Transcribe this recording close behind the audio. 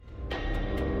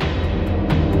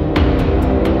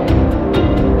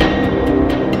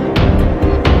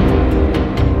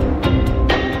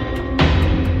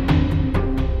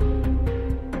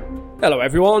Hello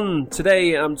everyone,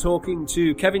 today I'm talking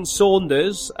to Kevin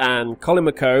Saunders and Colin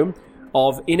McComb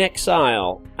of In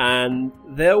Exile, and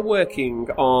they're working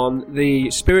on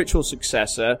the spiritual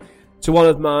successor to one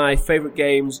of my favourite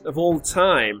games of all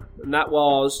time, and that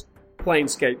was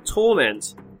Planescape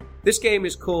Torment. This game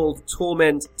is called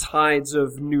Torment Tides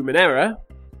of Numenera.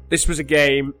 This was a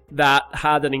game that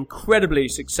had an incredibly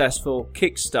successful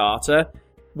Kickstarter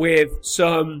with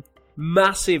some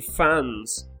massive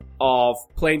fans of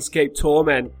Planescape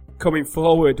Torment coming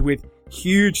forward with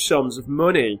huge sums of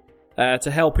money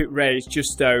to help it raise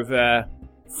just over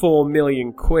 4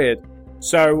 million quid.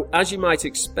 So, as you might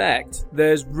expect,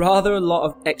 there's rather a lot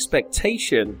of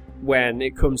expectation when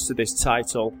it comes to this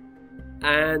title.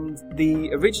 And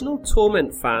the original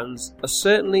Torment fans are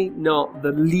certainly not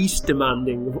the least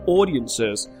demanding of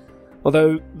audiences,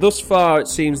 although thus far it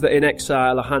seems that In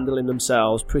Exile are handling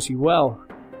themselves pretty well.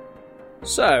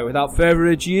 So, without further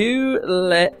ado,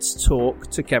 let's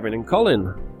talk to Kevin and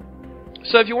Colin.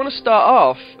 So if you want to start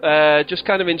off, just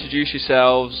kind of introduce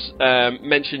yourselves,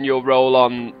 mention your role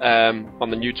on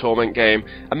the new Torment game,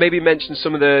 and maybe mention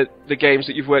some of the games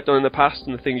that you've worked on in the past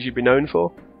and the things you've been known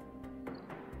for.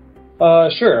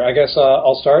 Sure. I guess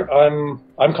I'll start.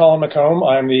 I'm Colin McComb.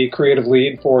 I'm the creative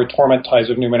lead for Torment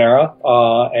Tides of Numenera,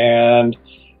 and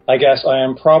I guess I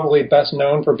am probably best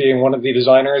known for being one of the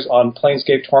designers on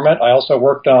Planescape Torment. I also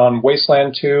worked on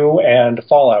Wasteland 2 and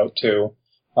Fallout 2.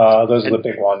 Those are the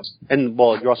big ones. And,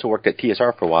 well, you also worked at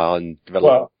TSR for a while and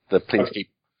developed the Planescape.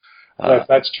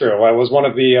 That's true. I was one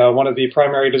of the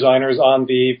primary designers on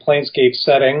the Planescape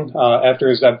setting.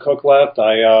 After Zeb Cook left,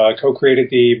 I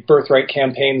co-created the Birthright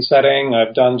campaign setting.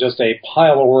 I've done just a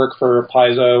pile of work for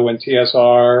Paizo and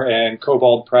TSR and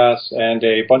Cobalt Press and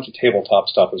a bunch of tabletop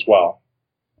stuff as well.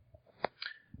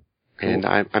 And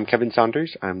I'm Kevin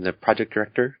Saunders. I'm the project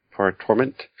director for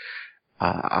Torment.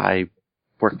 I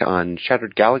worked on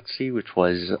Shattered Galaxy, which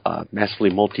was a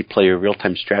massively multiplayer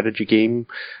real-time strategy game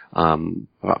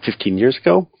about 15 years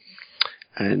ago.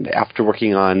 And after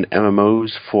working on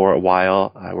MMOs for a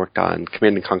while, I worked on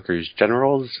Command & Conquer's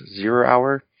Generals, Zero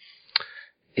Hour,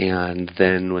 and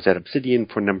then was at Obsidian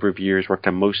for a number of years, worked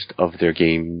on most of their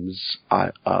games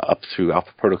up through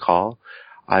Alpha Protocol.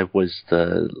 I was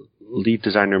the lead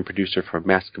designer and producer for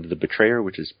Mask of the Betrayer,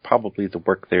 which is probably the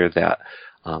work there that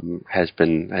has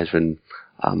been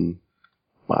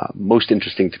most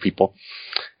interesting to people.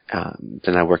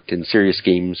 Then I worked in serious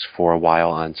games for a while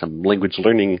on some language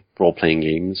learning role-playing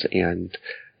games, and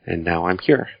now I'm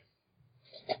here.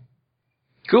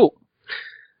 Cool.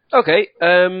 Okay.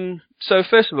 So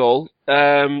first of all,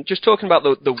 just talking about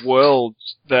the world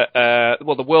that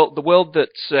the world that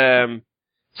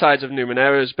Tides of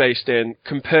Numenera is based in,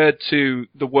 compared to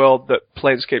the world that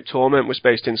Planescape Torment was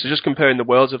based in. So just comparing the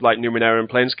worlds of like Numenera and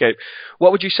Planescape,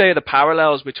 what would you say are the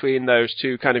parallels between those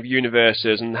two kind of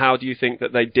universes, and how do you think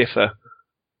that they differ?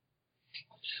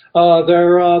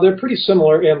 They're pretty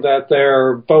similar in that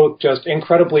they're both just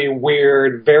incredibly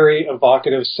weird, very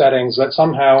evocative settings that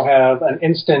somehow have an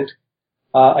instant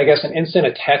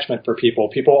attachment for people.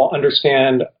 People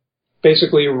understand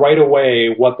basically right away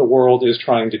what the world is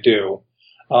trying to do.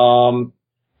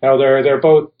 They're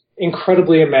both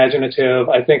incredibly imaginative.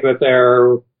 I think that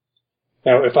they're,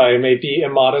 if I may be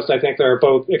immodest, I think they're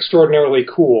both extraordinarily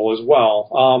cool as well.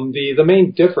 The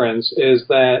main difference is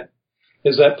that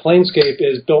Planescape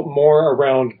is built more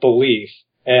around belief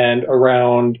and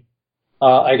around,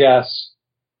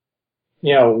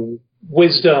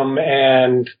 wisdom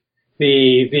and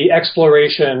the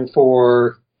exploration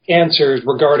for answers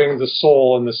regarding the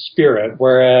soul and the spirit,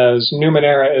 whereas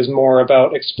Numenera is more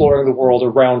about exploring the world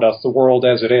around us, the world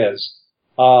as it is.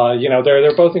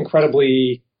 They're both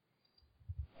incredibly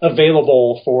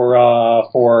available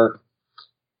for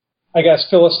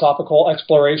philosophical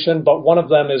exploration, but one of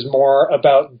them is more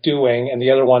about doing and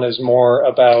the other one is more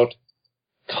about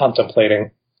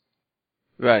contemplating.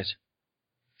 Right.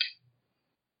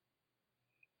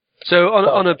 So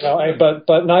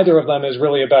but neither of them is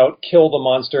really about kill the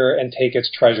monster and take its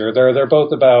treasure. They're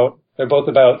both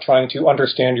about trying to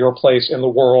understand your place in the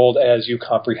world as you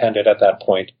comprehend it at that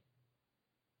point.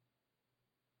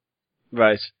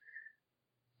 Right.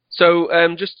 So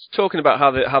just talking about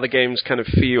how the games kind of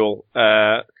feel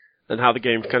and how the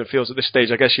game kind of feels at this stage,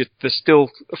 I guess there's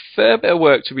still a fair bit of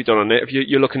work to be done on it if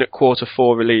you're looking at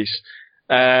Q4 release.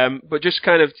 But just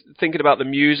kind of thinking about the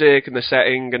music and the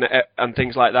setting and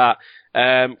things like that,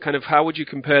 kind of how would you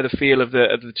compare the feel of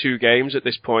the two games at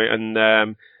this point,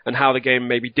 and how the game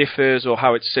maybe differs or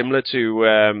how it's similar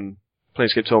to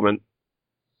Planescape Torment?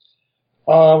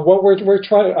 What we're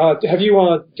trying.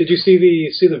 Did you see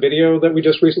the video that we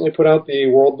just recently put out? The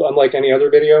World Unlike Any Other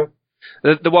video.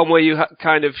 The one where you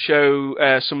kind of show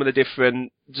some of the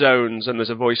different zones and there's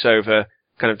a voiceover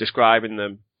kind of describing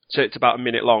them. So it's about a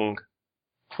minute long.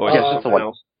 Or yes, that's the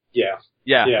one. Yeah.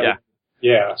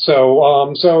 Yeah.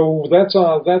 So that's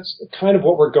kind of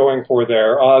what we're going for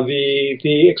there.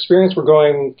 The experience we're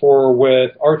going for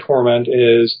with our Torment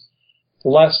is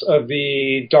less of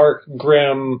the dark,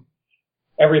 grim,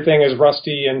 everything is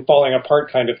rusty and falling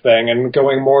apart kind of thing, and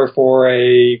going more for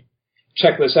a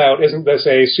check this out. Isn't this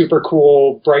a super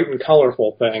cool, bright and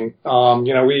colorful thing?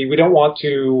 We don't want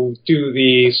to do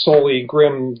the solely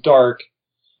grim, dark,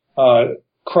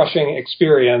 crushing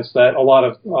experience that a lot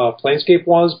of Planescape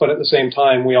was, but at the same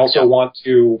time, we also want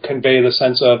to convey the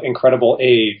sense of incredible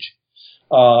age.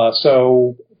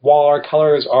 So while our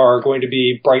colors are going to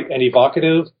be bright and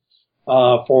evocative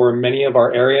for many of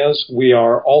our areas,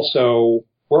 we're also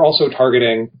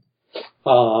targeting.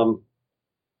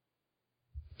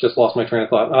 Just lost my train of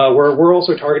thought. We're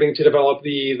also targeting to develop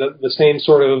the same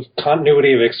sort of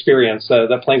continuity of experience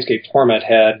that Planescape Torment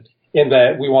had, in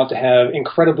that we want to have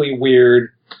incredibly weird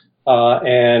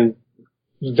and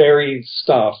varied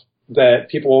stuff that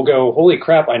people will go, holy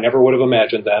crap, I never would have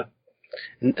imagined that.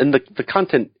 And the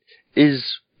content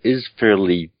is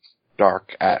fairly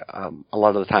dark at a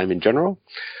lot of the time in general,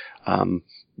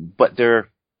 but there,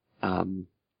 when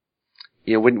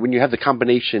you have the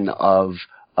combination of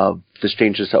the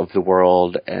strangeness of the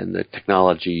world and the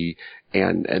technology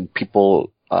and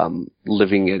people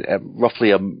living at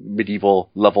roughly a medieval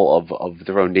level of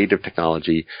their own native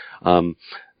technology,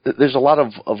 there's a lot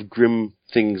of grim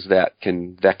things that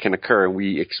can occur, and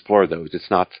we explore those.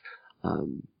 It's not,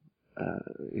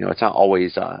 it's not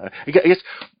always. I guess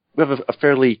we have a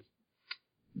fairly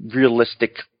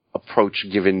realistic approach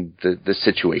given the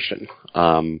situation,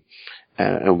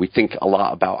 and we think a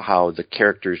lot about how the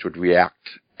characters would react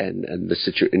and in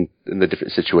the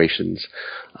different situations,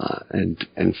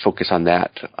 and focus on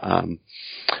that.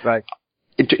 Right.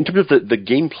 In terms of the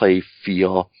gameplay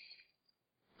feel,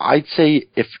 I'd say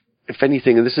if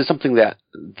anything, and this is something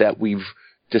that we've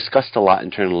discussed a lot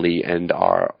internally and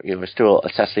are still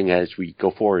assessing as we go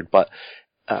forward, but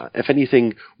if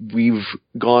anything, we've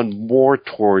gone more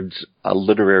towards a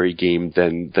literary game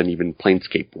than even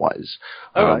Planescape was.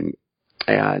 All right.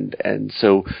 And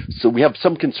so we have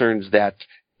some concerns that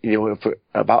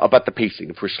about the pacing,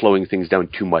 if we're slowing things down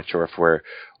too much, or if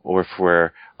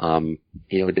we're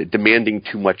demanding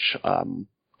too much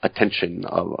attention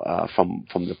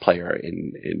from the player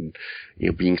in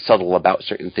being subtle about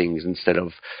certain things instead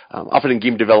of often in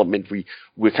game development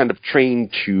we're kind of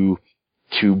trained to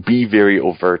be very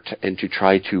overt and to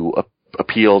try to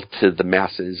appeal to the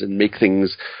masses and make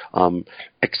things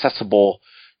accessible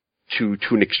to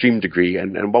an extreme degree,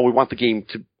 and while we want the game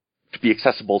to be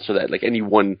accessible so that like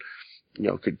anyone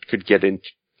could get in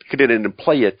and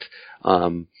play it,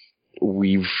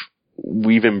 we've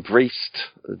embraced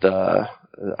the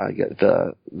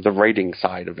writing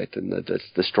side of it and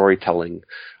the storytelling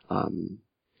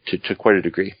to quite a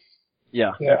degree.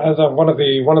 Yeah. Yeah. One of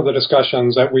the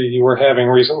discussions that we were having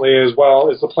recently is, well,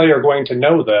 is the player going to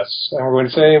know this? And we're going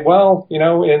to say, well,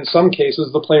 in some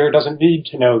cases the player doesn't need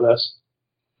to know this.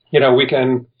 We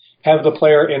can have the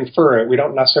player infer it. We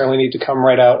don't necessarily need to come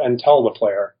right out and tell the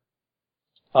player.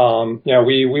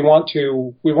 We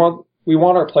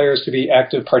want our players to be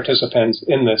active participants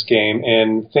in this game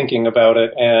and thinking about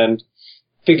it and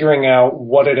figuring out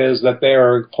what it is that they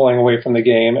are pulling away from the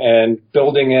game and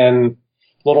building in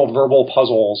little verbal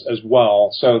puzzles as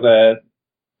well, so that,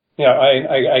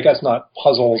 I guess not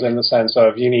puzzles in the sense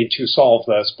of you need to solve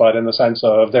this, but in the sense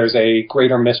of there's a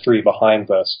greater mystery behind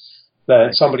this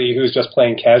that somebody who's just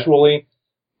playing casually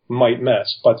might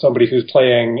miss, but somebody who's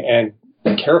playing and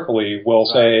carefully will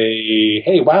say,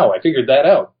 hey, wow, I figured that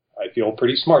out. I feel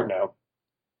pretty smart now.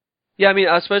 Yeah, I mean,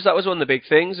 I suppose that was one of the big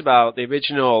things about the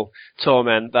original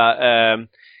Torment, that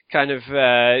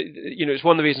it's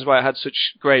one of the reasons why it had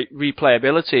such great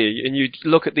replayability. And you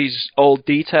look at these old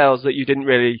details that you didn't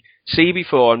really see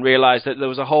before and realize that there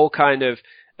was a whole kind of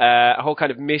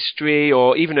mystery,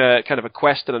 or even a kind of a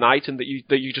quest and an item that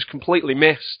you just completely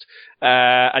missed.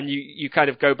 And you kind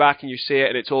of go back and you see it,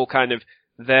 and it's all kind of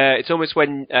there. It's almost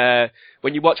when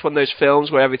you watch one of those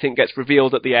films where everything gets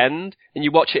revealed at the end, and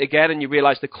you watch it again and you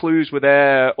realize the clues were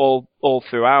there all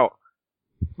throughout.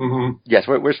 Mm-hmm. Yes,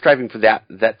 we're striving for that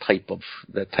type of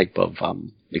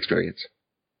experience.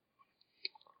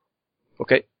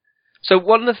 Okay. So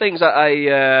one of the things that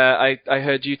I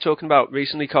heard you talking about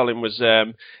recently, Colin, was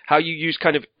how you use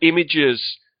kind of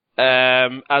images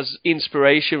as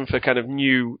inspiration for kind of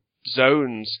new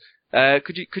zones.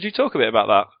 Could you talk a bit about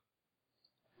that?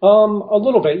 A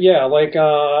little bit, yeah. Like,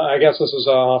 I guess this is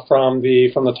from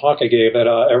the talk I gave at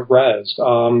Res.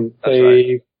 That's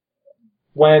right.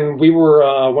 When we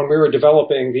were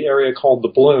developing the area called the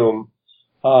Bloom,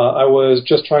 I was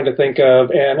just trying to think of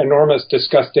an enormous,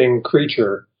 disgusting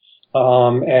creature,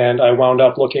 and I wound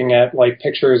up looking at like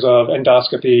pictures of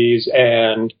endoscopies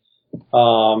and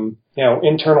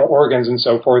internal organs and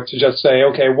so forth to just say,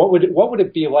 okay, what would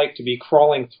it be like to be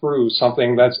crawling through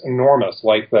something that's enormous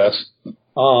like this?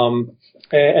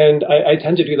 And I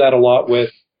tend to do that a lot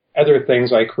with other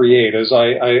things I create, is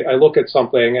I look at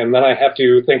something and then I have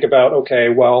to think about, okay,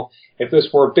 well, if this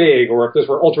were big, or if this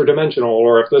were ultra-dimensional,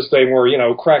 or if this thing were,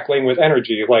 crackling with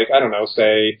energy, like, I don't know,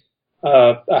 say,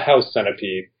 a house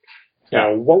centipede.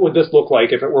 What would this look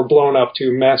like if it were blown up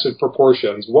to massive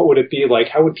proportions? What would it be like?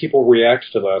 How would people react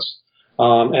to this?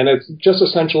 And it's just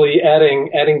essentially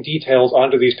adding details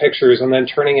onto these pictures and then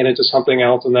turning it into something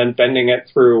else and then bending it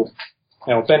through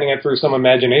some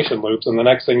imagination loops. And the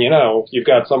next thing you know, you've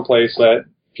got some place that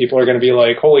people are going to be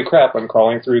like, holy crap, I'm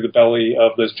crawling through the belly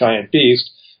of this giant beast,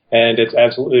 and it's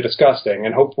absolutely disgusting.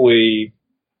 And hopefully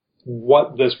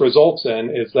what this results in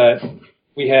is that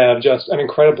we have just an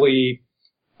incredibly,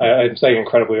 I'm saying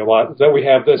incredibly a lot, that we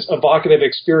have this evocative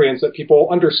experience that people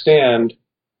understand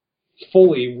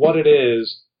fully what it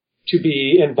is to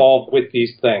be involved with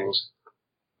these things.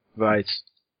 Right.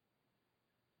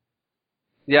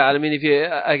 Yeah, and I mean, if you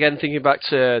again thinking back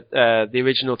to the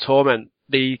original Torment,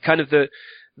 the kind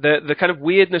of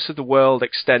weirdness of the world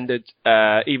extended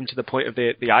even to the point of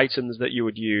the items that you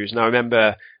would use. Now, I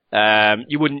remember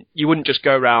you wouldn't just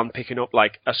go around picking up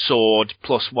like a sword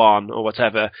 +1 or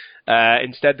whatever.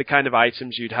 Instead, the kind of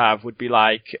items you'd have would be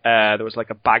like there was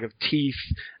like a bag of teeth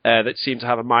that seemed to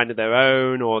have a mind of their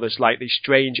own, or there's like these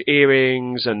strange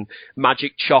earrings and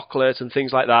magic chocolate and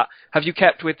things like that. Have you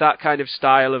kept with that kind of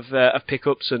style of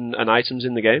pickups and items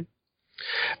in the game?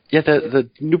 Yeah, the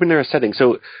Numenera setting.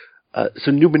 So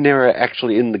Numenera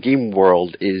actually in the game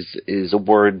world is a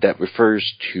word that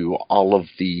refers to all of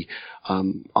the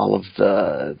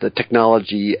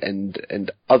technology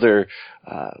and other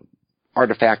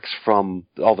artifacts from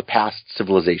all the past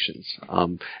civilizations.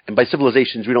 And by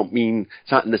civilizations, we don't mean,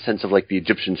 it's not in the sense of like the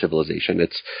Egyptian civilization.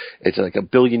 It's like a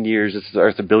billion years. It's the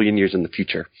Earth a billion years in the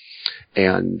future.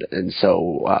 And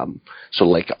so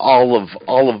like all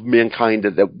of mankind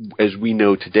that as we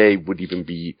know today would even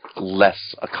be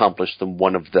less accomplished than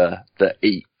one of the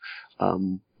 8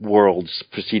 worlds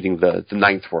preceding the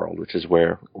Ninth World, which is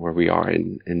where we are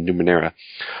in Numenera.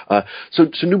 So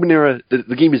Numenera,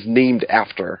 the game is named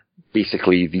after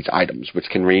basically these items, which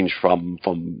can range from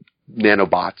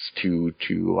nanobots to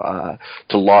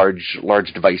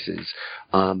large devices.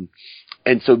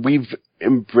 And so we've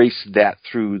embraced that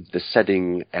through the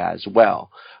setting as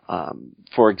well.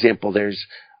 For example, there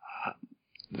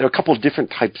are a couple of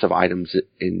different types of items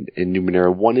in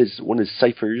Numenera. One is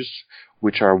ciphers,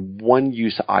 which are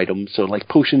one-use items, so like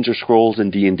potions or scrolls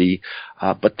in D&D.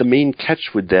 But the main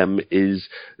catch with them is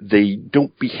they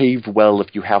don't behave well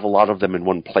if you have a lot of them in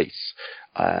one place.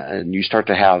 And you start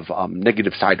to have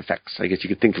negative side effects. I guess you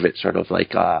could think of it sort of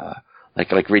like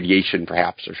radiation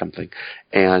perhaps or something.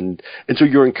 And so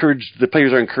the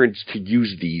players are encouraged to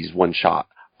use these one-shot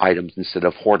items instead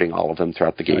of hoarding all of them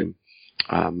throughout the game.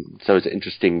 Right. So it's an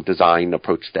interesting design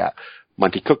approach that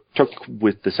Monty Cook took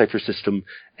with the cipher system,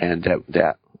 and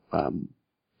that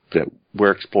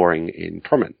we're exploring in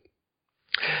Torment.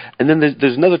 And then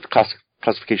there's another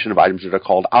classification of items that are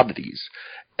called oddities,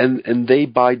 and they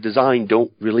by design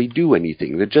don't really do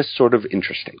anything. They're just sort of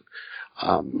interesting.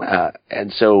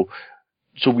 And so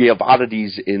we have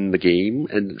oddities in the game,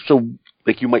 and so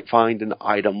like you might find an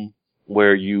item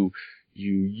where you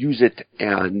use it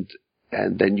and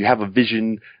then you have a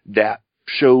vision that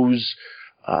shows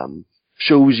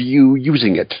you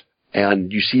using it,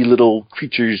 and you see little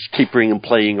creatures capering and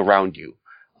playing around you,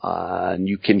 and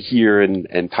you can hear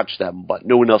and touch them, but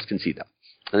no one else can see them.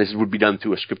 And this would be done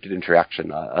through a scripted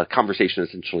interaction, a conversation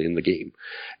essentially in the game,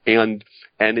 and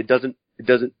it doesn't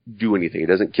do anything. It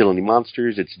doesn't kill any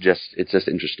monsters. It's just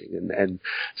interesting, and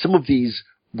some of these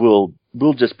will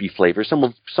just be flavor.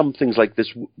 Some things like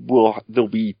this there'll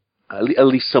be at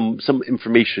least some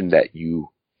information that you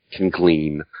can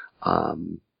glean.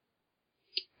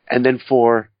 And then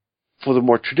for the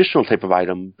more traditional type of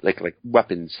item, like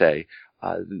weapons, say,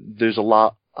 there's a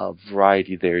lot of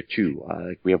variety there too.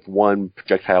 Like we have one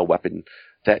projectile weapon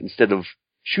that instead of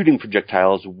shooting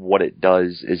projectiles, what it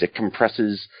does is it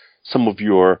compresses some of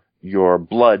your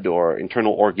blood or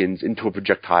internal organs into a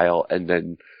projectile and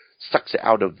then sucks it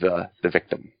out of the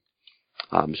victim.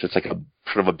 So it's like a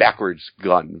sort of a backwards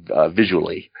gun,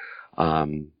 visually.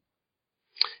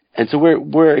 And And so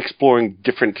we're exploring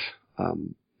different,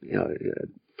 we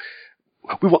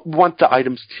want the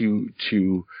items to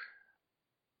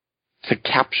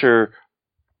capture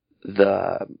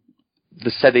the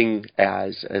setting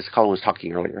as Colin was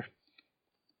talking earlier.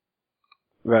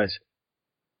 Right.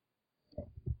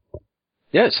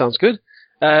 Yeah, it sounds good.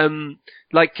 One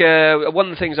of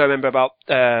the things I remember about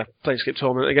Planescape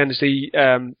Torment again is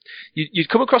you'd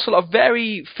come across a lot of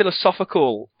very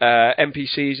philosophical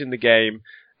NPCs in the game.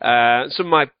 Some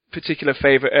of my particular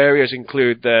favourite areas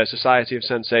include the Society of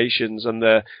Sensations and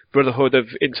the Brotherhood of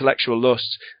Intellectual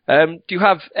Lusts. Do you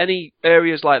have any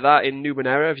areas like that in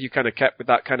Numenera? Have you kind of kept with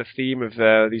that kind of theme of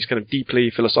these kind of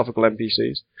deeply philosophical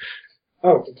NPCs?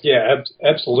 Oh yeah,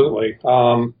 absolutely.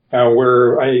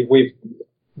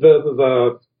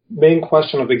 The main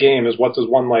question of the game is, what does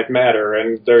one life matter?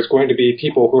 And there's going to be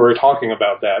people who are talking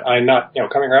about that. I'm not,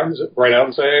 coming around right out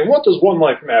and saying, what does one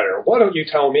life matter? Why don't you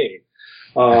tell me?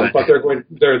 But they're going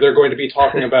to be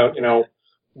talking about,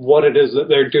 what it is that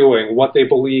they're doing, what they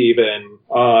believe in,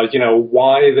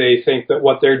 why they think that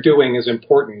what they're doing is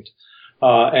important.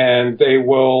 And they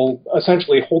will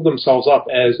essentially hold themselves up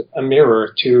as a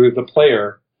mirror to the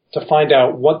player to find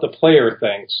out what the player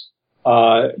thinks,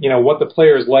 what the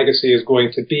player's legacy is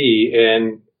going to be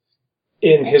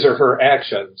in his or her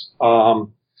actions.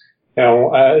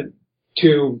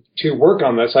 To work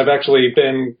on this, I've actually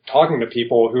been talking to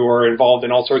people who are involved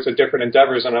in all sorts of different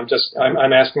endeavors, and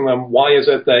I'm asking them, why is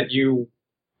it that you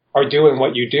are doing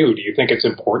what you do? Do you think it's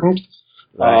important?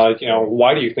 Right.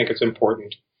 Why do you think it's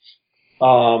important?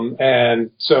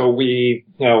 And so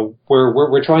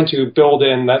we're trying to build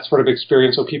in that sort of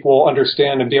experience so people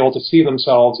understand and be able to see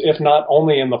themselves, if not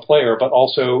only in the player, but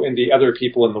also in the other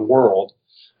people in the world.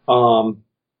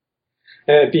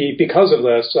 And because of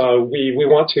this, we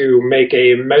want to make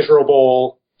a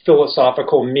measurable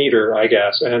philosophical meter, I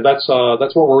guess, and that's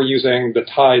what we're using the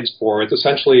tides for. It's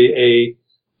essentially a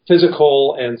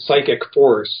physical and psychic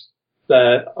force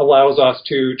that allows us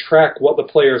to track what the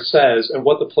player says and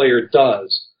what the player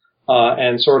does,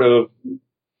 and sort of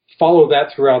follow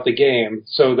that throughout the game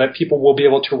so that people will be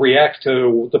able to react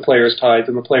to the player's tides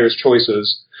and the player's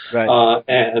choices. Right.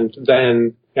 And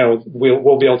then,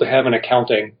 we'll be able to have an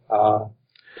accounting,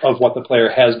 of what the player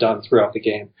has done throughout the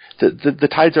game. The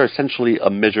tides are essentially a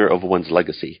measure of one's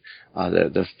legacy.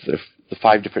 The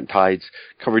 5 different tides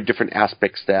cover different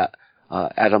aspects that,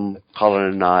 Adam,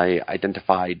 Colin, and I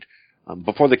identified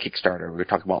before the Kickstarter. We were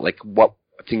talking about what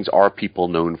things are people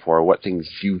known for, what things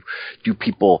do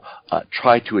people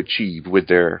try to achieve with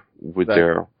their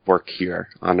work here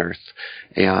on Earth,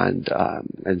 and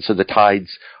so the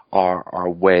tides are a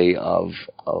way of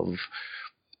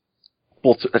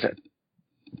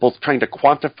both trying to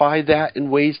quantify that in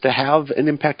ways to have an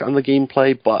impact on the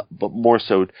gameplay, but more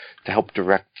so to help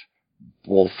direct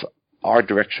both our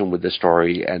direction with the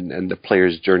story and the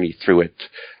player's journey through it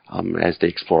as they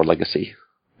explore legacy.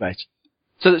 Right.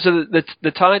 So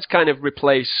the tides kind of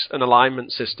replace an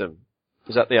alignment system.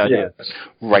 Is that the idea? Yeah.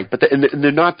 Right, but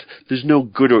they're not. There's no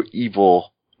good or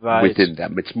evil within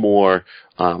them. It's more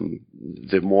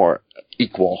they're more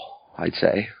equal, I'd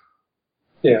say.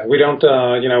 Yeah, we don't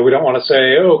want to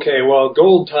say, okay, well,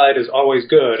 gold tide is always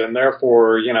good, and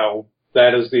therefore,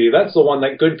 that's the one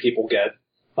that good people get.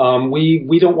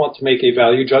 We don't want to make a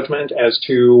value judgment as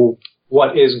to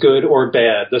what is good or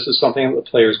bad. This is something that the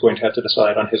player is going to have to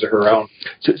decide on his or her own.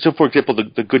 So for example,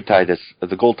 the good tide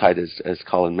the gold tide is, as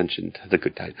Colin mentioned, the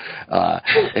good tide.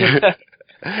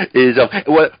 Is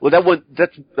that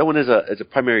one is a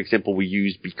primary example we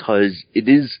use because it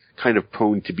is kind of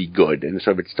prone to be good, and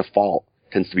sort of its default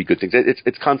tends to be good things.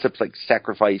 It's concepts like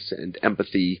sacrifice and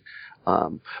empathy,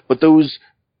 but those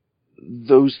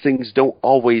things aren't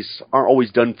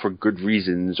always done for good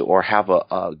reasons or have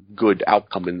a good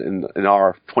outcome in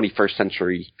our 21st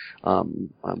century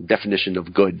definition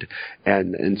of good,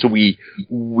 and so we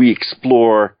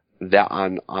explore that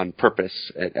on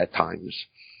purpose at times.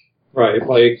 Right,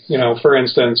 for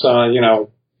instance,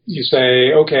 you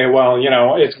say, okay, well,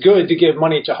 it's good to give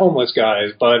money to homeless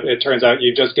guys, but it turns out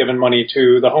you've just given money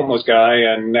to the homeless guy,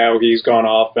 and now he's gone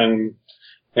off and,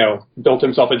 built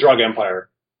himself a drug empire.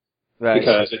 Right.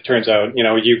 Because it turns out,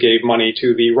 you gave money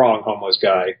to the wrong homeless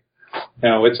guy.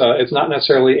 It's not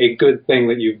necessarily a good thing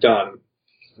that you've done.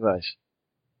 Right.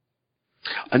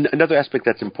 Another aspect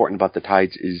that's important about the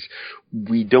tides is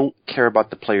we don't care about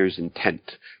the player's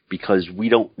intent because we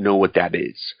don't know what that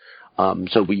is.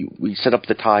 So we set up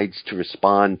the tides to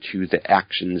respond to the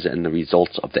actions and the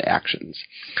results of the actions.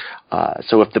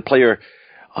 So if the player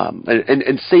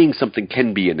and saying something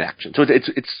can be an action. So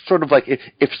it's sort of like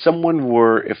if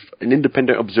an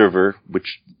independent observer,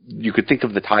 which you could think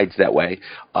of the tides that way,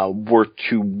 were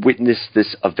to witness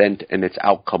this event and its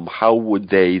outcome, how would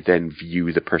they then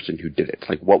view the person who did it?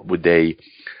 Like, what would they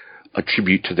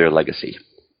attribute to their legacy?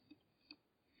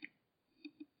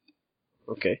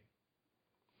 Okay.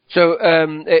 So,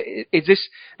 is this,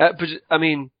 I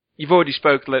mean, you've already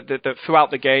spoke that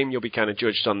throughout the game you'll be kind of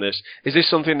judged on this. Is this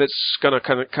something that's going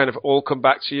to kind of all come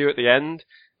back to you at the end?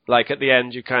 Like at the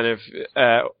end you kind of,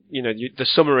 the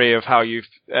summary of how you've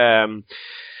kind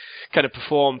of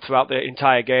performed throughout the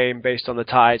entire game based on the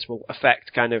tides will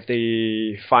affect kind of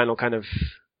the final kind of,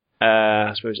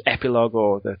 I suppose, epilogue,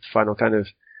 or the final kind of,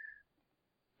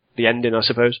 the ending, I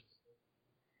suppose?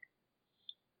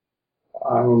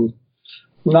 I'm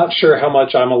not sure how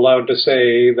much I'm allowed to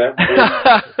say that.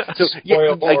 So,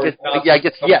 I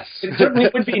guess yes. It certainly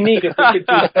would be neat if we could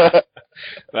do that.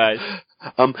 Right.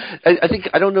 I think,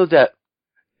 I don't know that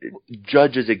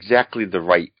judge is exactly the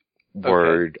right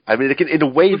word. Okay. I mean, in a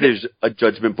way, there's a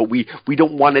judgment, but we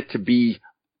don't want it to be.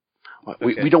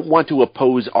 We don't want to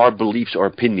oppose our beliefs or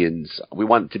opinions. We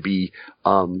want it to be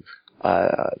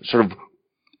sort of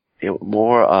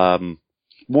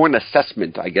more an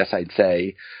assessment, I guess I'd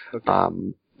say. Okay.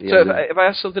 So if I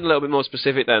ask something a little bit more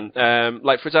specific then,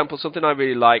 like for example, something I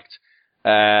really liked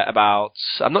about,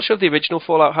 I'm not sure if the original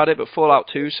Fallout had it, but Fallout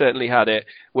 2 certainly had it,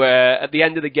 where at the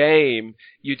end of the game,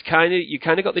 you kind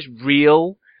of got this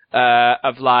reel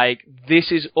of like,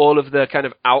 this is all of the kind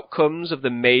of outcomes of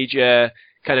the major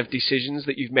kind of decisions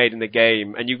that you've made in the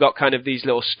game, and you've got kind of these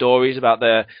little stories about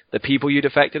the people you'd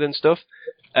affected and stuff.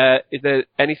 Is there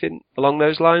anything along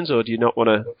those lines, or do you not want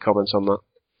to comment on that?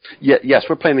 Yes,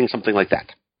 we're planning something like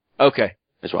that. Okay.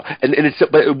 As well.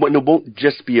 But it won't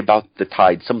just be about the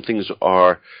tide. Some things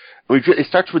it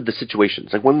starts with the situations.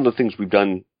 Like one of the things we've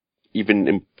done, even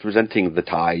in presenting the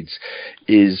tides,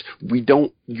 is we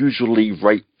don't usually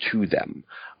write to them.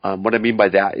 What I mean by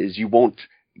that is you won't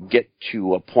get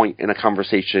to a point in a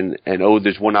conversation and,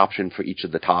 there's one option for each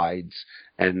of the tides,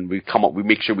 and we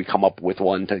make sure we come up with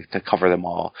one to cover them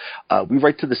all. We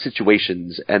write to the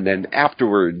situations, and then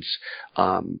afterwards,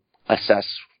 assess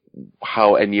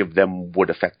how any of them would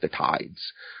affect the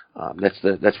tides.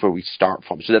 That's where we start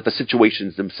from, so that the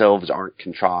situations themselves aren't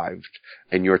contrived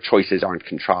and your choices aren't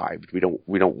contrived. We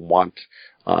don't want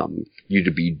you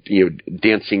to be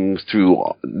dancing through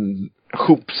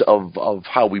hoops of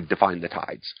how we've defined the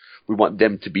tides. We want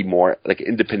them to be more like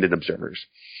independent observers.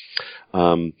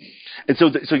 And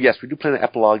so yes, we do plan an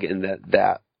epilogue, in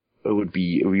that it would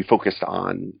be focused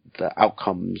on the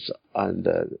outcomes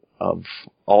of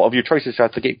all of your choices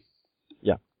throughout the game.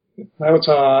 Yeah. That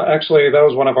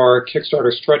was one of our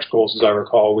Kickstarter stretch goals, as I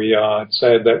recall. We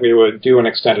said that we would do an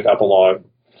extended epilogue.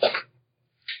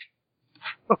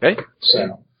 Okay.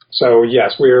 So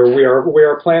yes, we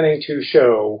are planning to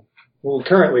show. We're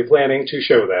currently planning to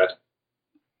show that.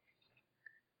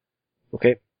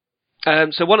 Okay.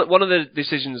 So one of the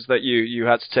decisions that you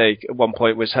had to take at one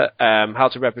point was how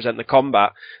to represent the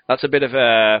combat. That's a bit of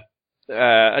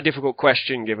a difficult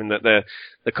question, given that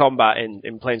the combat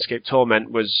in Planescape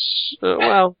Torment was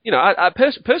I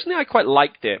personally I quite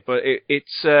liked it, but it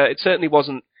certainly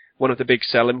wasn't one of the big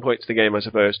selling points of the game, I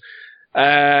suppose.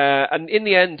 And in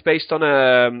the end, based on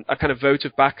a kind of vote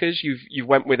of backers, you've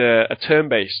went with a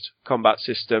turn-based combat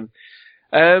system.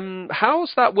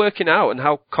 How's that working out, and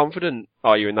how confident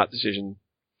are you in that decision?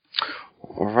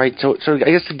 All right. So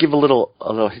I guess to give a little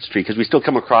history, because we still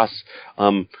come across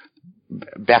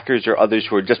backers or others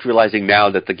who are just realizing now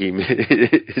that the game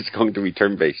is going to be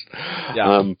turn-based.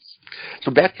 Yeah.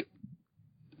 So back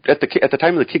at the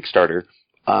time of the Kickstarter,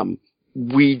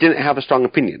 we didn't have a strong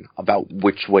opinion about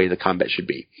which way the combat should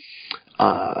be.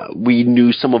 We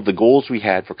knew some of the goals we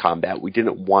had for combat. We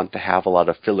didn't want to have a lot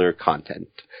of filler content,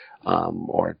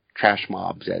 or trash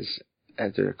mobs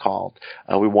as they're called.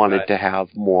 We wanted to have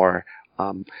more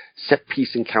set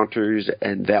piece encounters,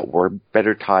 and that were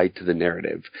better tied to the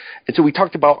narrative. And so we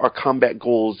talked about our combat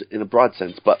goals in a broad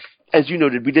sense, but as you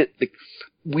noted,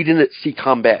 we didn't see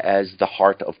combat as the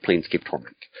heart of Planescape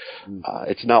Torment.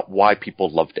 It's not why people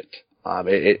loved it.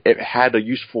 It had a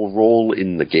useful role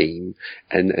in the game,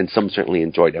 and some certainly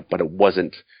enjoyed it, but it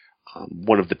wasn't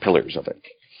one of the pillars of it.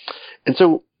 And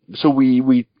so what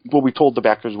we told the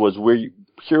backers was,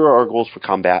 here are our goals for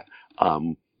combat.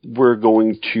 We're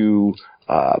going to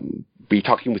be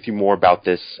talking with you more about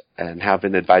this and have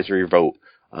an advisory vote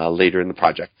later in the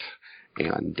project,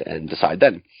 and decide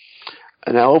then.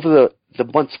 And now over the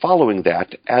months following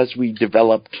that, as we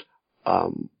developed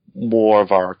more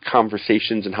of our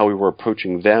conversations and how we were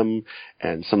approaching them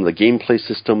and some of the gameplay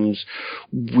systems,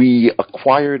 we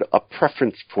acquired a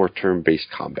preference for turn-based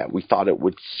combat. We thought it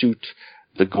would suit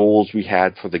the goals we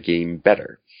had for the game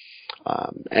better.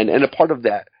 And a part of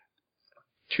that,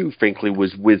 too, frankly,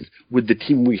 was with the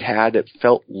team we had, it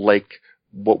felt like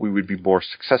what we would be more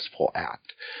successful at.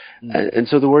 And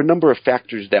so there were a number of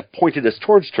factors that pointed us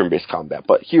towards turn-based combat.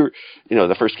 But here,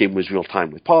 the first game was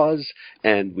real-time with pause,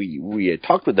 and we had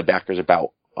talked with the backers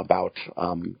about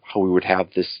how we would have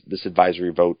this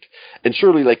advisory vote. And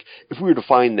surely, if we were to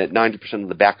find that 90% of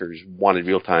the backers wanted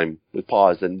real-time with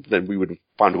pause, then we would have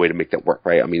found a way to make that work,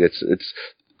 right? I mean,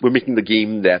 we're making the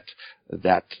game that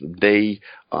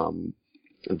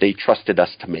they trusted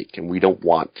us to make, and we don't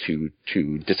want to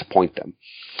disappoint them.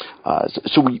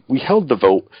 So we held the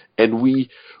vote,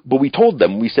 but we told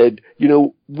them, we said,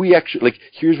 we actually,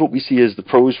 here's what we see as the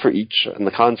pros for each and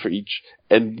the cons for each,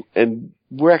 and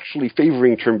we're actually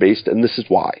favoring turn-based, and this is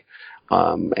why.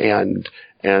 And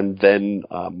then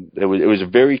it was a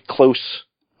very close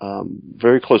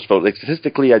vote.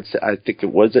 Statistically, I think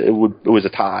it was a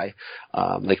tie,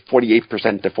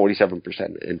 48% to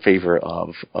 47% in favor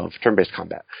of turn-based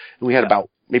combat. And we had about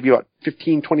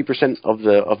 15-20%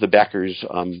 of the backers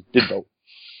did vote.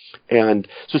 And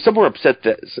so some were upset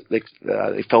that they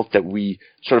felt that we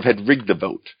sort of had rigged the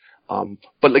vote.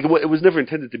 But it was never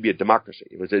intended to be a democracy.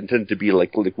 It was intended to be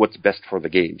what's best for the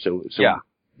game. So yeah.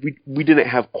 We didn't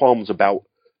have qualms about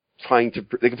trying to,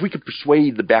 if we could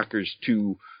persuade the backers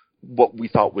to what we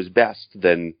thought was best,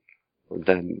 then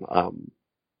that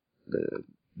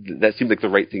seemed like the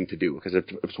right thing to do, because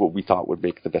it's what we thought would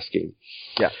make the best game.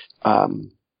 Yeah.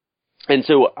 And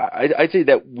so I'd say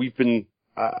that we've been,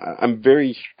 I'm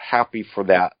very happy for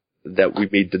that we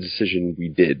made the decision we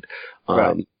did.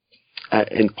 Right.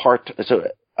 In part,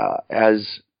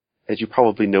 as you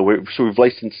probably know, we've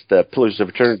licensed the Pillars of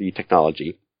Eternity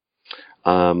technology.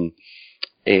 And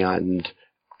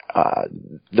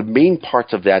the main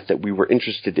parts of that we were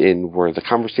interested in were the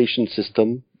conversation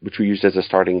system, which we used as a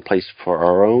starting place for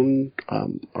our own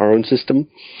system,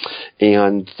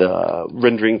 and the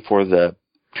rendering for the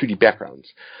 2D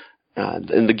backgrounds.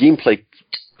 And the gameplay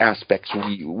aspects,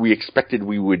 we expected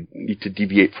we would need to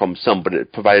deviate from some, but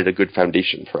it provided a good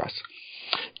foundation for us.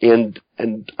 And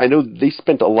I know they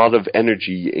spent a lot of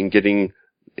energy in getting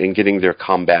their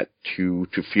combat to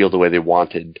feel the way they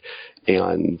wanted,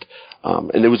 and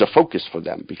there was a focus for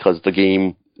them, because the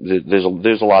game, there's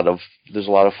a lot of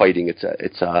fighting.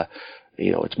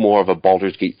 It's more of a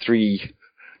Baldur's Gate 3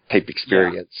 type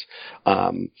experience.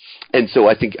 Yeah. And so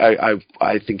I think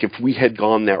if we had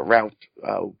gone that route,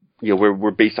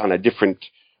 we're based on a different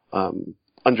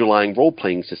underlying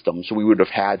role-playing system, so we would have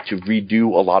had to redo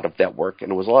a lot of that work,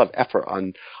 and it was a lot of effort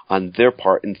on their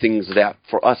part in things that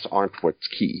for us aren't what's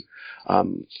key.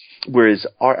 Whereas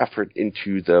our effort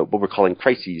into what we're calling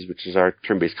Crises, which is our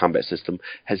turn-based combat system,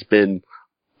 has been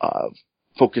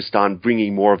focused on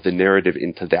bringing more of the narrative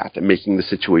into that and making the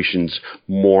situations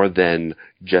more than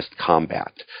just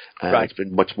combat. Right. It's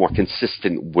been much more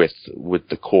consistent with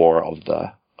the core of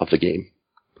the game.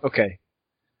 Okay.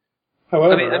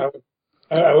 However,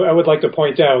 I would like to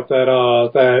point out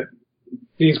that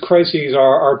these crises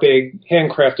are big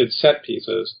handcrafted set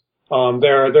pieces.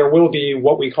 There will be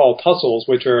what we call tussles,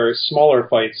 which are smaller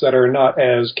fights that are not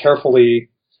as carefully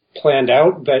planned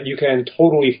out, that you can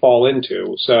totally fall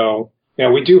into. So,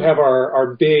 we do have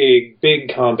our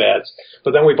big combats,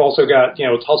 but then we've also got,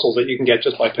 tussles that you can get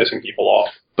just by pissing people off.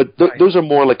 But those are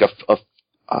more like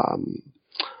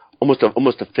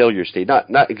almost a failure state.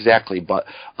 Not exactly, but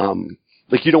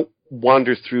you don't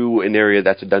wander through an area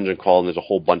that's a dungeon crawl and there's a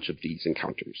whole bunch of these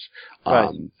encounters.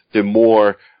 Right. They're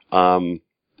more,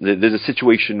 there's a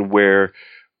situation where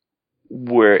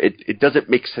it doesn't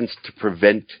make sense to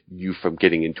prevent you from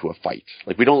getting into a fight.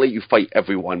 We don't let you fight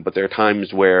everyone, but there are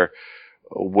times where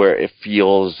it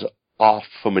feels off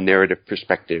from a narrative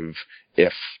perspective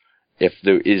if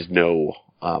there is no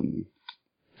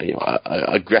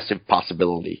aggressive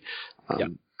possibility. Yeah.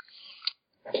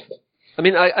 I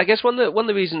mean, I guess one of the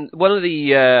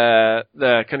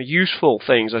kind of useful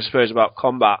things, I suppose, about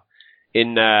combat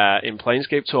in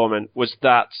Planescape Torment was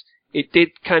that it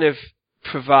did kind of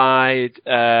provide,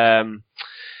 I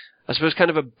suppose,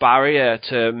 kind of a barrier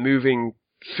to moving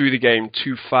through the game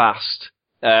too fast.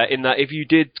 In that, if you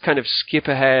did kind of skip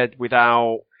ahead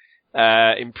without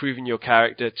improving your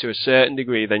character to a certain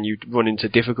degree, then you'd run into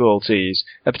difficulties.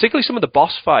 Particularly some of the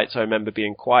boss fights, I remember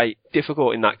being quite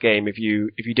difficult in that game if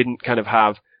you didn't kind of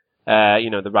have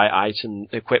the right item,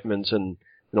 equipment, and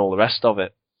all the rest of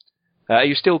it. Are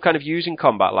you still kind of using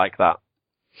combat like that?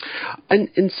 And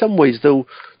in some ways, though,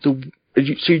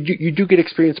 you do get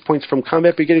experience points from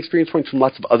combat, but you get experience points from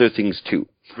lots of other things too.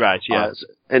 Right. Yeah.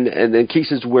 And in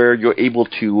cases where you're able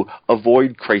to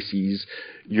avoid crises,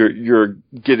 you're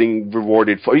getting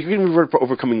rewarded for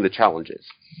overcoming the challenges.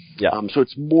 Yeah. So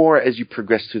it's more as you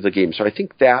progress through the game. So I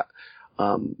think that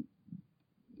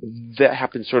that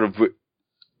happens sort of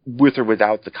with or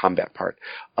without the combat part.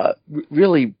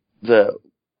 Really,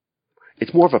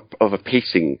 it's more of a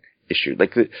pacing issue.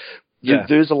 Like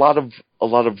there's a lot of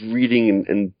reading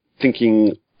and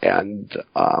thinking and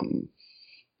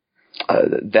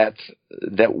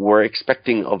that we're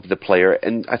expecting of the player,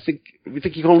 and we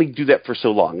think you can only do that for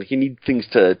so long. Like, you need things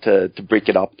to break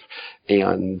it up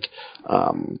and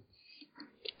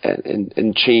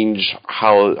change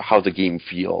how the game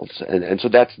feels, and so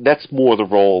that's more the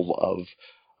role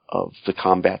of the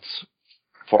combats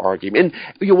for our game, and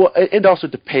also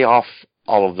to pay off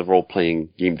all of the role-playing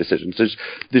game decisions.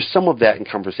 There's some of that in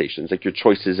conversations, like your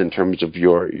choices in terms of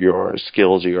your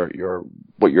skills, or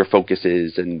what your focus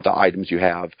is, and the items you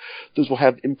have. Those will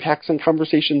have impacts on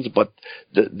conversations, but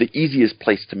the easiest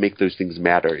place to make those things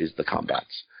matter is the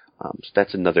combats. So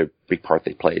that's another big part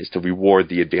they play, is to reward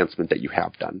the advancement that you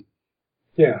have done.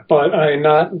 Yeah, but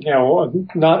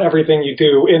not everything you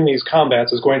do in these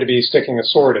combats is going to be sticking a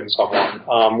sword in someone.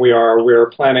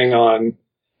 We're planning on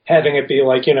having it be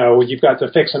like, you've got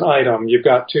to fix an item, you've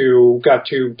got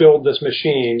to build this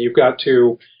machine, you've got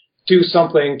to do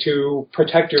something to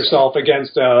protect yourself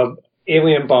against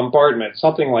alien bombardment,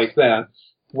 something like that,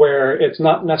 where it's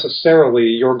not necessarily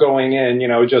you're going in,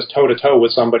 just toe to toe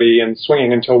with somebody and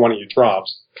swinging until one of you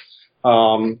drops.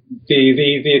 The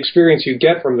experience you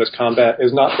get from this combat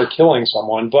is not for killing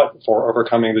someone, but for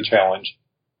overcoming the challenge.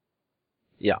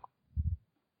 Yeah.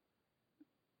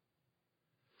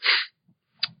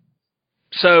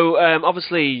 So,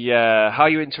 obviously, how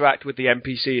you interact with the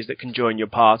NPCs that can join your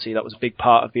party, that was a big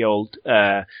part of the old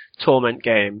Torment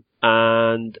game,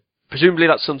 and presumably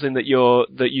that's something that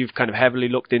you've kind of heavily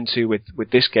looked into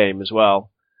with this game as well.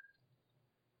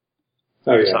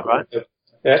 Oh yeah, is that right?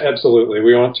 Absolutely.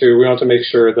 We want to make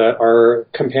sure that our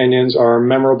companions are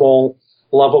memorable,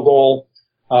 lovable,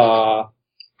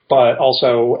 but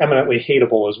also eminently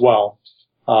hateable as well.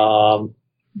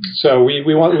 So we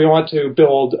want to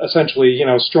build essentially,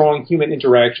 strong human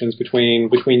interactions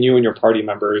between you and your party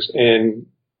members in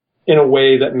a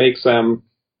way that makes them,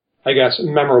 I guess,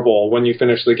 memorable when you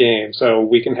finish the game. So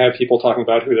we can have people talking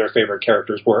about who their favorite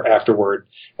characters were afterward,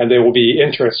 and they will be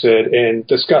interested in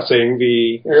discussing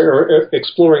or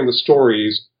exploring the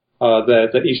stories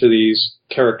that each of these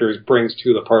characters brings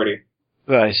to the party.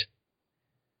 Right.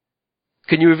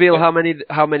 Can you reveal how many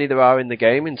there are in the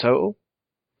game in total?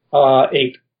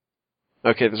 8.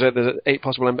 Okay, there's 8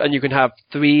 possible, and you can have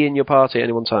 3 in your party at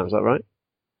any one time. Is that right?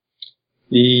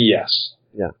 Yes.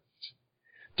 Yeah.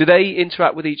 Do they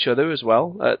interact with each other as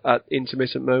well at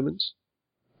intermittent moments?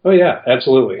 Oh yeah,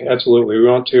 absolutely. We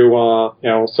want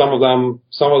to, some of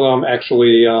them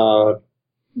actually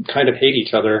kind of hate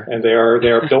each other, and they are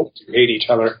built to hate each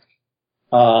other,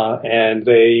 and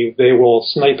they will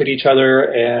snipe at each other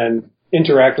and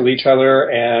interact with each other,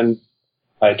 and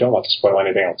I don't want to spoil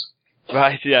anything else.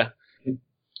 Right. Yeah.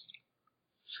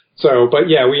 So, but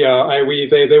yeah,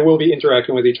 they will be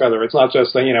interacting with each other. It's not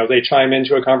just they chime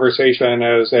into a conversation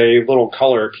as a little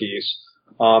color piece.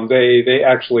 They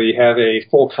actually have a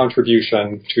full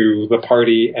contribution to the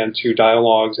party and to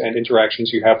dialogues and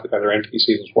interactions you have with other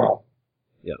NPCs as well.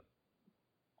 Yeah.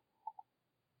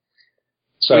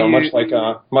 So much like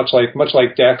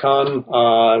Dakon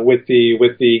with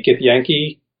the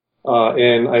Githyanki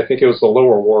in, I think it was the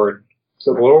lower ward. Is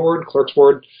it the lower ward, clerk's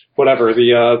ward, whatever?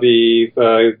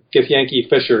 The Githyanki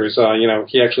Fishers.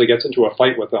 He actually gets into a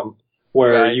fight with them,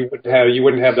 where right. you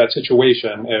wouldn't have that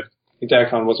situation if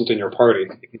Dakon wasn't in your party.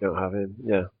 If you don't have him,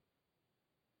 yeah.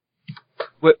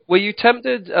 Were you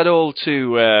tempted at all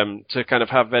to kind of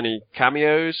have any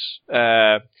cameos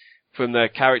from the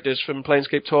characters from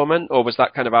Planescape Torment, or was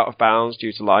that kind of out of bounds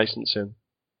due to licensing?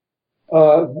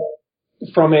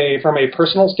 From a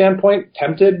personal standpoint,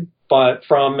 tempted, but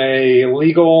from a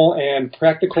legal and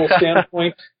practical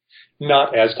standpoint,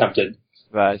 not as tempted.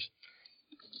 Right.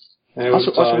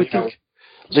 Also, we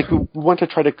think we want to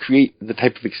try to create the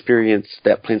type of experience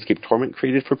that Planescape Torment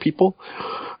created for people,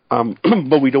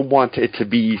 but we don't want it to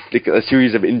be like a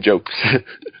series of in-jokes.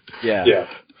 Yeah. Yeah.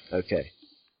 Okay.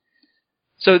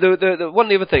 So the one of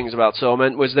the other things about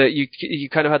Torment was that you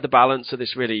kind of had the balance of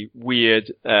this really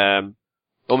weird,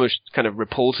 almost kind of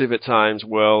repulsive at times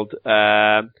world,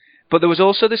 but there was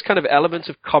also this kind of element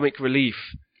of comic relief,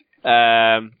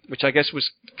 which I guess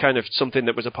was kind of something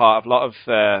that was a part of a lot of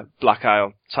Black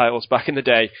Isle titles back in the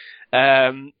day.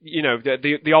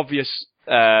 The obvious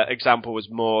example was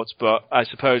Mort, but I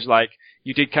suppose like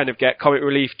you did kind of get comic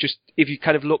relief just if you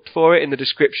kind of looked for it in the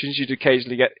descriptions. You'd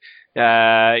occasionally get,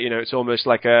 it's almost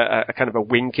like a kind of a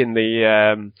wink in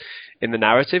the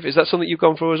narrative. Is that something you've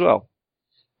gone for as well?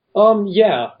 I am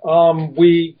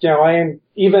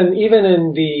even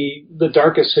in the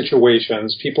darkest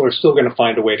situations, people are still going to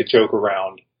find a way to joke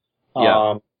around.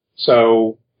 Yeah.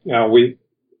 So we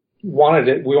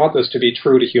want this to be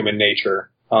true to human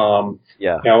nature.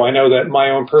 I know that my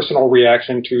own personal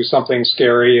reaction to something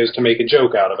scary is to make a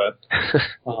joke out of it.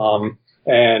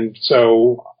 And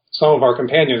so some of our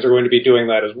companions are going to be doing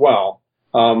that as well.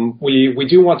 We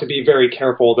do want to be very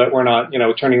careful that we're not,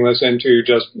 turning this into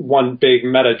just one big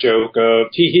meta joke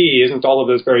of, tee-hee, isn't all of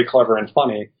this very clever and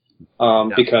funny?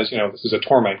 Because, this is a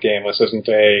Torment game. This isn't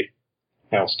a,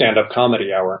 stand-up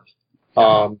comedy hour.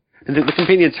 And the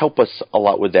companions help us a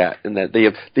lot with that, in that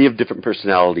they have different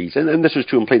personalities, and this was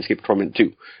true in Planescape Torment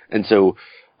too. And so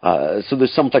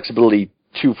there's some flexibility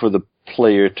too for the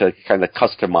player to kind of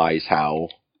customize how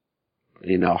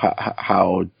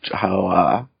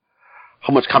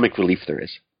much comic relief there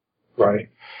is. Right.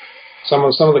 Some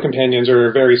of the companions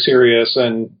are very serious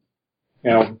and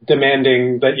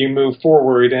demanding that you move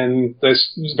forward in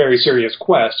this very serious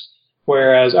quest,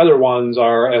 whereas other ones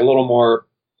are a little more,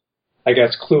 I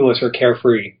guess, clueless or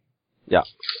carefree. Yeah.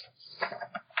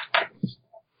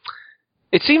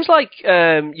 It seems like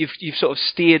you've sort of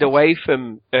steered away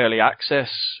from early access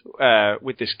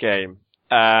with this game,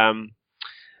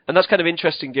 and that's kind of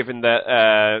interesting given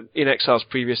that In Exile's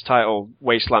previous title,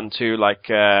 Wasteland 2,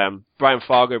 Brian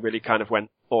Fargo really kind of went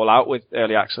all out with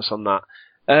early access on that.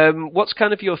 What's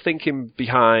kind of your thinking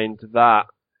behind that?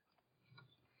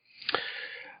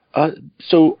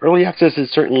 So early access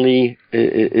is certainly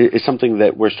is something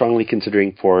that we're strongly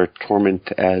considering for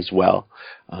Torment as well.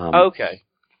 Okay.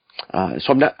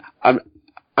 So I'm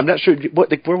not sure where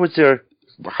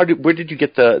did you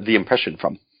get the impression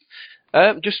from?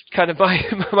 Just kind of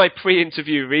my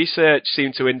pre-interview research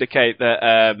seemed to indicate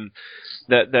that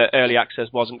that early access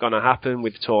wasn't going to happen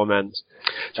with Torment.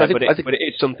 So but it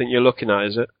is something you're looking at,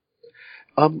 is it?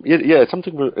 It's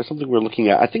something we're looking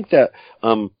at. I think that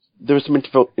there were some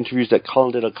interviews that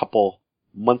Colin did a couple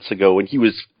months ago, and he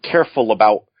was careful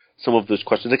about some of those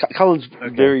questions. Colin's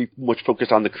very much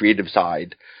focused on the creative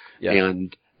side,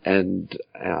 and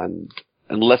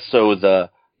less so the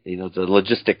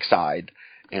logistic side.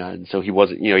 And so he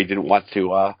wasn't, he didn't want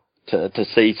to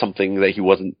say something that he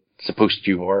wasn't supposed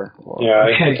to, or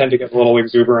I tend to get a little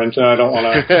exuberant, and I don't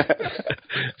want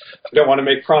to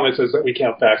make promises that we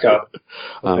can't back up.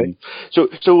 So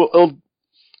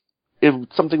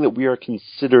it's something that we are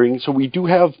considering. So we do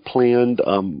have planned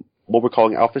what we're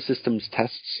calling alpha systems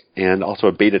tests and also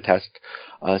a beta test.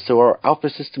 So our alpha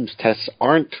systems tests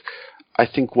aren't, I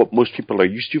think, what most people are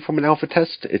used to from an alpha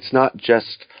test. It's not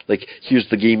just like, here's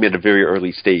the game at a very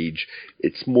early stage.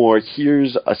 It's more,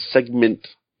 here's a segment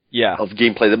of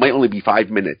gameplay that might only be 5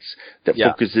 minutes that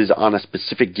focuses on a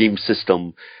specific game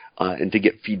system, and to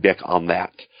get feedback on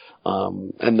that.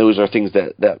 And those are things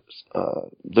that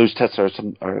those tests are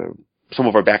some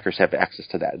of our backers have access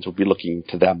to that, and so we'll be looking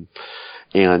to them.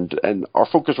 And our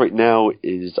focus right now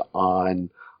is on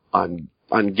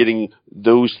getting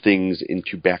those things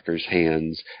into backers'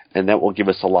 hands, and that will give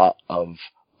us a lot of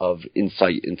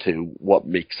insight into what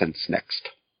makes sense next.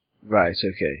 Right.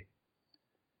 Okay.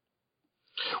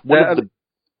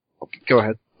 Go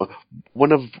ahead.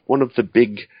 One of the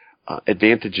big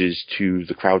advantages to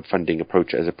the crowdfunding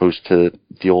approach, as opposed to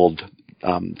the old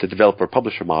the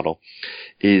developer-publisher model,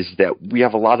 is that we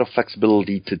have a lot of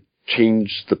flexibility to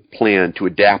change the plan to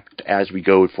adapt as we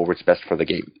go for what's best for the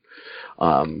game.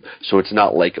 So it's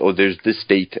not like, there's this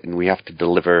date and we have to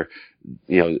deliver,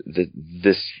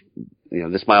 this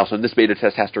milestone. This beta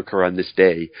test has to occur on this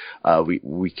day.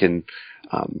 We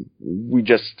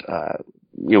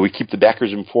keep the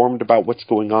backers informed about what's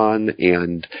going on,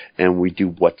 and we do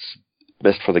what's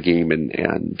best for the game,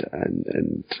 and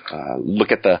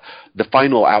look at the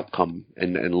final outcome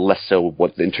and less so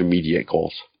what the intermediate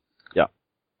goals. Yeah.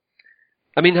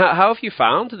 I mean, how have you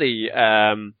found the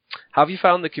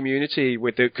community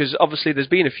with it? Because obviously there's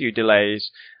been a few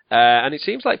delays, and it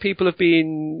seems like people have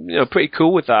been pretty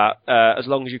cool with that, as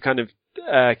long as you kind of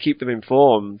keep them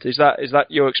informed. Is that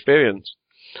your experience?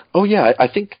 Oh yeah, I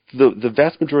think the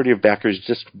vast majority of backers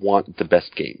just want the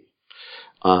best game.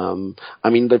 I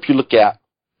mean, if you look at,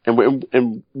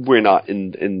 and we're not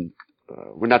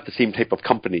we're not the same type of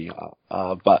company,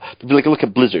 but if you look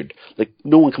at Blizzard,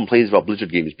 no one complains about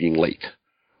Blizzard games being late,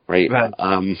 right?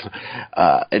 And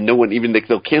no one, even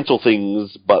they'll cancel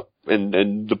things, but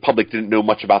and the public didn't know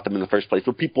much about them in the first place.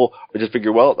 So people just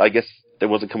figure, well, I guess they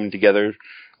wasn't coming together.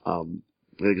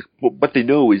 What they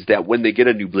know is that when they get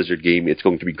a new Blizzard game, it's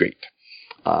going to be great.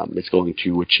 It's going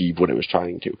to achieve what it was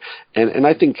trying to. And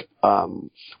I think,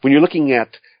 when you're looking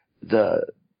at the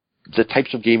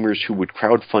types of gamers who would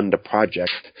crowdfund a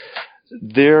project,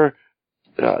 they're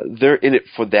in it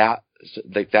for that,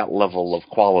 like that level of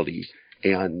quality.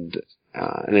 And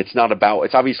it's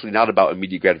obviously not about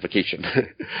immediate gratification.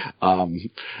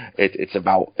 It's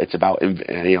about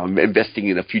investing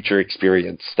in a future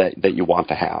experience that you want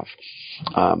to have.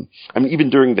 Even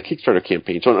during the Kickstarter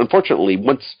campaign. So unfortunately,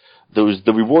 once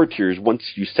the reward tiers,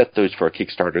 once you set those for a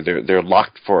Kickstarter, they're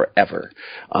locked forever.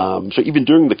 So even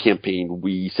during the campaign,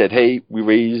 we said, hey, we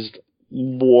raised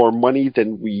more money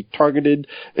than we targeted,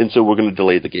 and so we're going to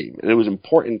delay the game. And it was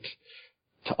important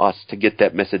to us to get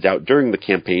that message out during the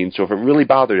campaign, so if it really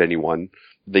bothered anyone,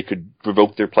 they could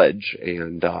revoke their pledge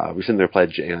and rescind their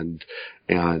pledge, and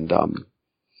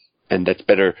that's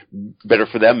better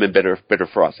for them and better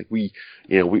for us. Like we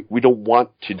don't want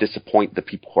to disappoint the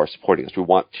people who are supporting us. We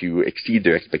want to exceed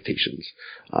their expectations.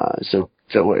 So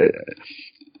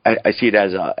I see it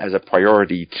as a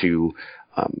priority to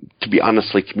be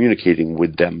honestly communicating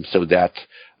with them so that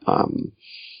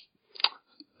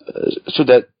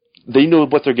they know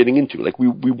what they're getting into. Like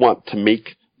we want to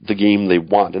make the game they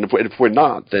want, and if we're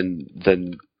not, then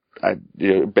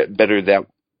better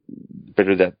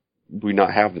that we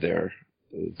not have their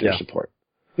support.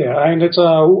 Yeah, and it's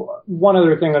one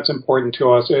other thing that's important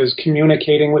to us is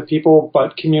communicating with people,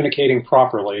 but communicating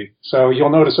properly. So you'll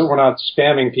notice that we're not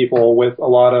spamming people with a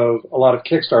lot of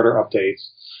Kickstarter updates.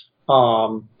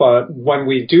 But when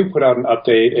we do put out an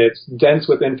update, it's dense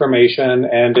with information,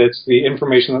 and it's the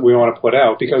information that we want to put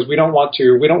out, because we don't want to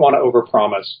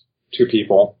overpromise to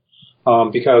people,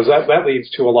 because that leads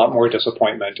to a lot more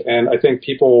disappointment. And I think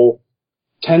people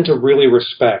tend to really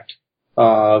respect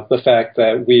the fact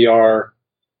that we are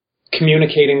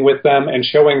communicating with them and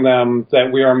showing them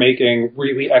that we are making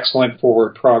really excellent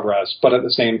forward progress, but at the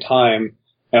same time,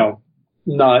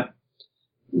 not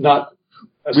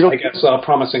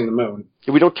promising the moon.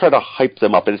 We don't try to hype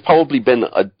them up, and it's probably been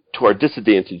to our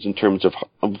disadvantage in terms of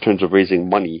raising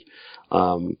money.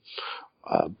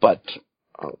 But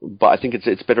I think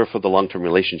it's better for the long-term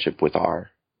relationship with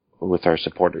our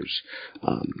supporters.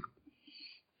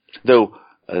 Though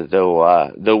we're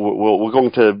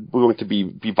going to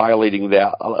be violating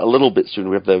that a little bit soon.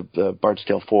 We have the Bard's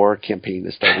Tale 4 campaign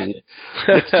that's starting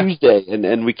next Tuesday,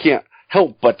 and we can't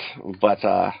help but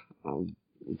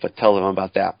tell them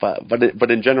about that.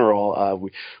 But in general,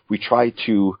 we try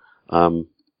to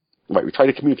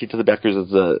communicate to the backers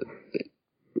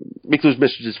make those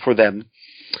messages for them.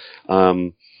 We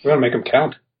want to make them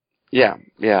count. Yeah.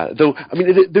 Though,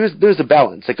 there's a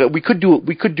balance. Like we could do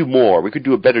more. We could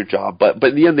do a better job. But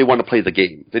in the end, they want to play the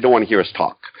game. They don't want to hear us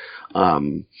talk.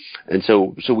 And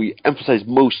so we emphasize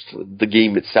most the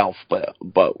game itself.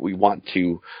 But we want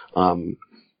to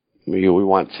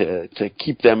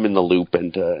keep them in the loop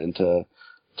and to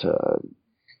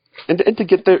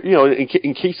get their,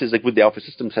 in cases like with the alpha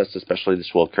system test, especially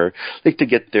this will occur, like to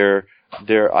get their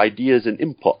ideas and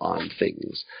input on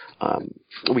things.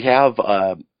 We have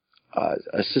a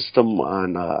system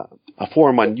on a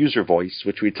forum on User Voice,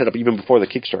 which we had set up even before the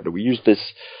Kickstarter. We used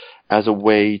this as a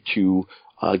way to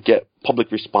get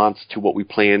public response to what we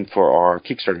planned for our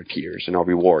Kickstarter tiers and our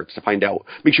rewards, to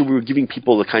make sure we were giving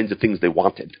people the kinds of things they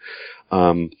wanted.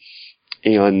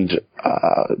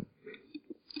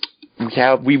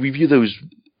 We review those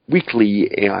weekly,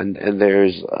 and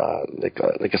there's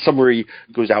like a summary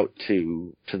goes out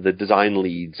to the design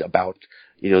leads about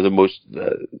the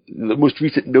most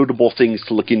recent notable things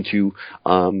to look into,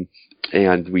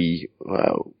 and we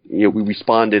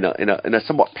respond in a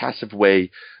somewhat passive way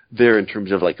there, in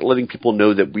terms of like letting people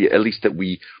know that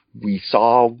we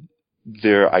saw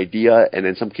their idea, and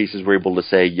in some cases we're able to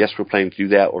say, yes, we're planning to do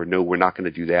that, or no, we're not going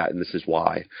to do that, and this is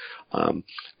why. And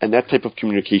that type of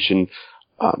communication,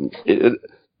 it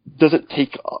doesn't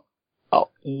take a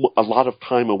lot of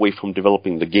time away from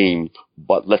developing the game,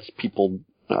 but lets people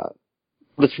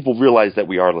realize that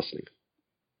we are listening.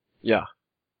 Yeah.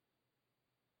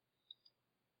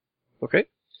 Okay.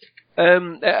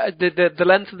 The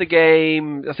length of the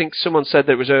game, I think someone said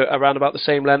that it was around about the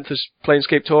same length as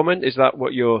Planescape Torment. Is that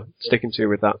what you're sticking to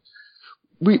with that?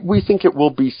 We think it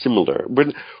will be similar.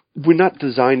 We're not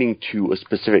designing to a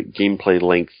specific gameplay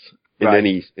length in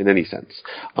any sense.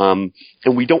 And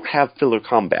we don't have filler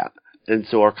combat. And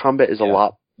so our combat is a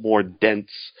lot more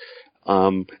dense,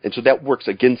 And so that works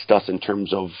against us in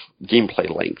terms of gameplay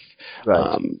length.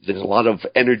 Right. There's a lot of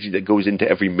energy that goes into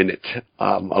every minute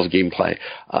of gameplay,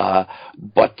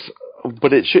 but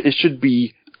it should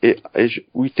be.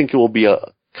 We think it will be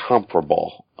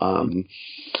comparable. I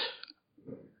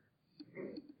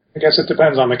guess it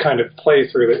depends on the kind of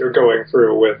playthrough that you're going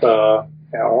through with, what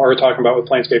we're talking about with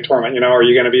Planescape Torment. Are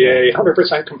you going to be a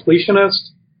 100% completionist?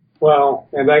 Well,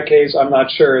 in that case, I'm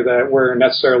not sure that we're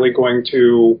necessarily going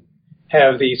to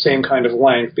have the same kind of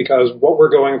length, because what we're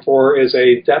going for is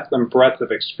a depth and breadth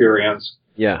of experience.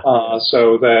 Yeah.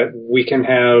 So that we can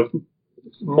have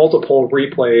multiple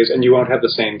replays and you won't have the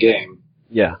same game.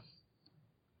 Yeah.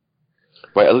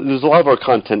 Right. There's a lot of our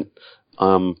content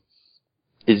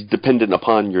is dependent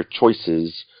upon your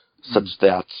choices, such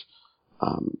that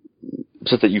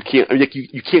you can't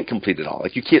you can't complete it all.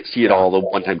 Like, you can't see it all the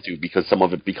one time through, because some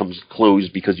of it becomes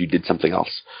closed because you did something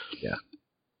else. Yeah.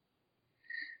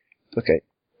 Okay.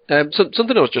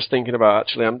 Something I was just thinking about,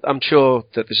 actually. I'm sure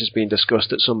that this has been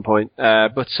discussed at some point.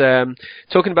 But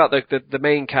talking about the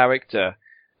main character,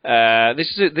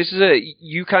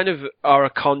 you kind of are a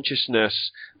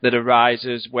consciousness that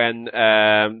arises when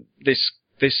this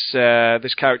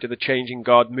character, the Changing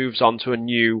God, moves on to a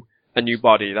new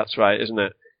body. That's right, isn't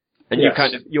it? And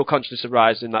yes. your consciousness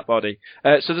arises in that body.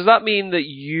 So does that mean that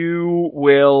you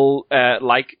will,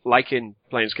 like in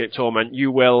Planescape Torment,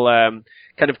 you will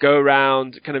kind of go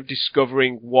around kind of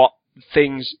discovering what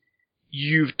things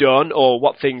you've done or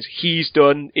what things he's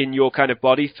done in your kind of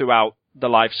body throughout the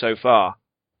life so far?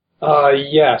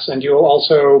 Yes, and you'll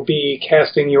also be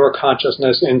casting your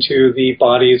consciousness into the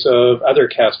bodies of other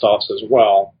cast-offs as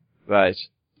well. Right.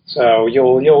 So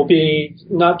you'll be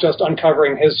not just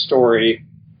uncovering his story,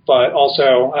 but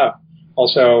also,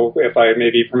 if I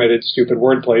may be permitted stupid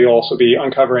wordplay, you'll also be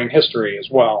uncovering history as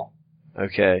well.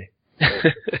 Okay.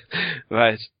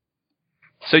 Right.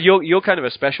 So you're kind of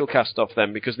a special cast-off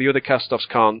then, because the other cast-offs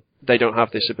they don't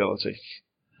have this ability.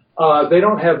 They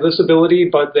don't have this ability,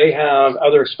 but they have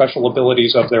other special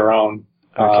abilities of their own.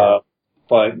 Okay.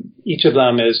 But each of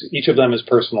them is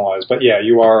personalized. But yeah,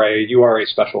 you are a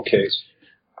special case.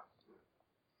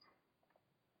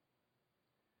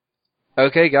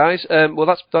 Okay, guys. Well,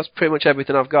 that's pretty much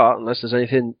everything I've got, unless there's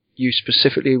anything you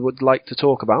specifically would like to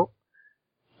talk about.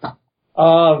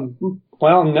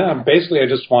 Well, no. Basically, I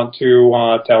just want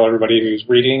to tell everybody who's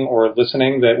reading or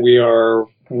listening that we are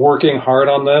working hard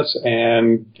on this,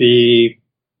 and the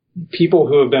people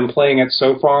who have been playing it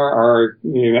so far are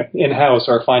in-house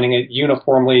are finding it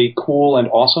uniformly cool and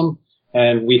awesome,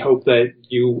 and we hope that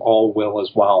you all will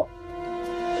as well.